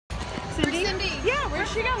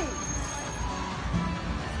Where's she going?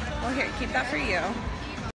 Well, here, keep that for you.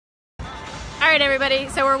 All right, everybody.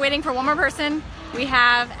 So we're waiting for one more person. We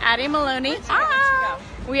have Addy Maloney. Hi.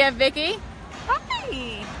 We have Vicki.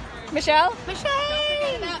 Hi. Michelle. Michelle.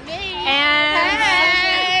 Don't forget about me. And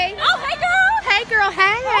hey. Oh, hey, girl. Hey, girl.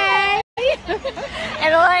 Hey.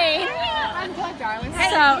 And Elaine. I'm good, darling.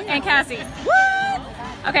 So, and Cassie. What?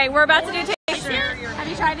 Okay, we're about to do taste test. Have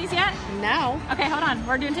you tried these yet? No. Okay, hold on.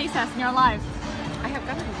 We're doing taste test and you're live. I have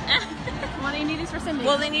got it. Well, you need these for Cindy.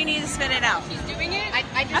 Well, then you need to spit it out. She's doing it?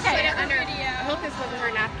 I just put it under. I hope this wasn't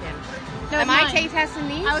her napkin. No, Am I taste testing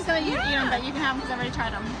these? I was going to eat them, but you can have them because I've already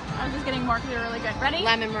tried them. I was just getting more because they're really good. Ready?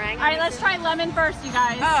 Lemon meringue. All right, let's try lemon first, you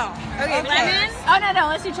guys. Oh, okay. Lemon? Oh, no,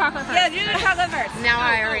 let's do chocolate first. Yeah, do the chocolate first. Now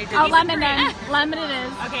I already did. Oh, lemon then. Lemon it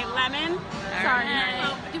is. Okay, lemon. Sorry.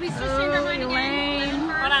 Right. Do we switch your mind again?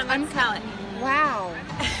 Hold on, let's smell it. Wow.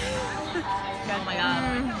 Oh my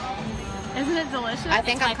god. Isn't it delicious? I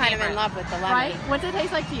think I'm kind of in love with the lemon. Right? What's it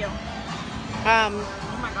taste like to you?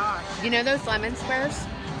 Oh my gosh. You know those lemon squares?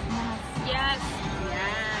 Yes.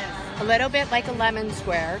 A little bit like a lemon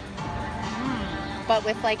square, but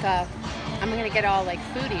with like a, I'm gonna get all like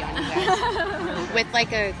foodie on you guys, with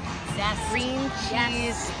like a green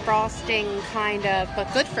cheese frosting kind of,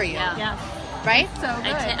 but good for you, Yes. right? So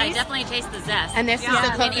good. I definitely taste the zest. And this is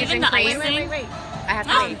the cookies and cream. Wait. I have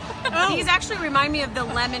to eat. These actually remind me of the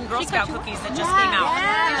lemon Girl Scout cookies that just came out.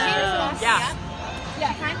 Yeah.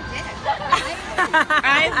 Yeah. Kind of did it.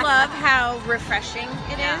 I love how refreshing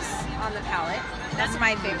it is on the palate. That's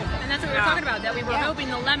my favorite thing. And that's what we were talking about, that we were hoping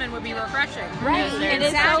the lemon would be refreshing. Right. It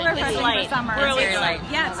is so refreshing for summer. Really light.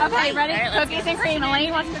 Yeah, it's Okay, light. ready? All right, let's Cookies and cream.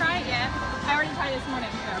 Elaine wants to try it? Yeah. I already tried this morning.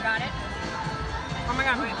 So. Got it? Oh my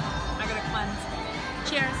god, wait. I gotta cleanse.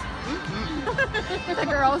 Cheers. The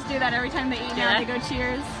girls do that every time they eat now. They go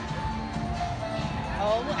cheers.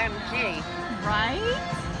 OMG. Right?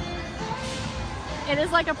 It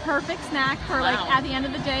is like a perfect snack for like at the end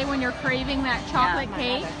of the day when you're craving that chocolate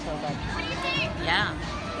cake. That's so good. What do you think? Yeah.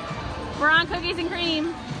 We're on Cookies and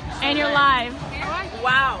Cream and you're live.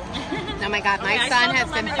 Wow. Oh my god, my son has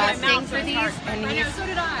been busting for these, and he's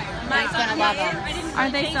gonna love them.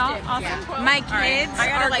 Aren't they so awesome? Yeah. My kids I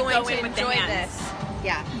gotta are like going go to in with the enjoy hands. this.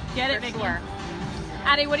 Yeah. Get it, Vicki.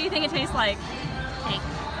 Addy, what do you think it tastes like? Cake.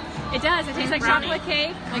 It does. It tastes like brownie. chocolate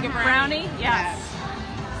cake. Like a brownie? Yes.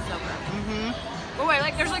 So good. Oh, I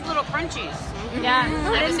like, there's like little crunchies. Yeah.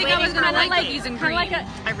 I didn't think I was gonna like cookies and cream. Like a,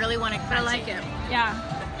 I really want to, but I like it. yeah.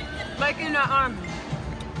 Like in a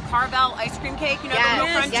Carvel ice cream cake, you know, the little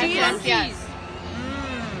crunchies? Yes.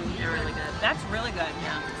 They're really good. That's really good.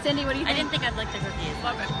 Yeah. Cindy, what do you I think? didn't think I'd like the cookies.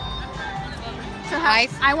 Love it. So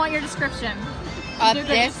I want your description. Of Do the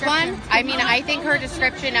this description. one, I mean, I think her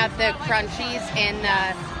description of the crunchies in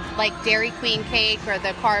the like Dairy Queen cake or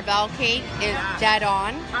the Carvel cake is dead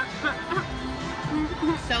on.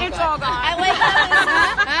 So It's good. all gone. I like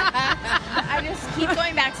that. I just keep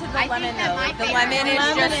going back to the lemon though. The lemon is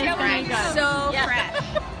just so fresh.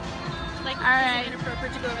 Like, All right.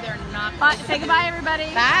 inappropriate to go over there and knock. Say goodbye, everybody.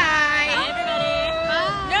 Bye.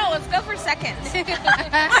 No, let's go for seconds.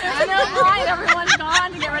 I know, right? Everyone's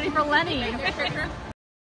gone to get ready for Lenny.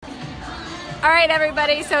 All right,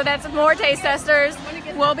 everybody. So that's more taste testers.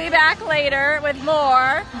 We'll be back later with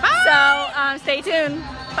more. Bye. So stay tuned.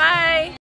 Bye.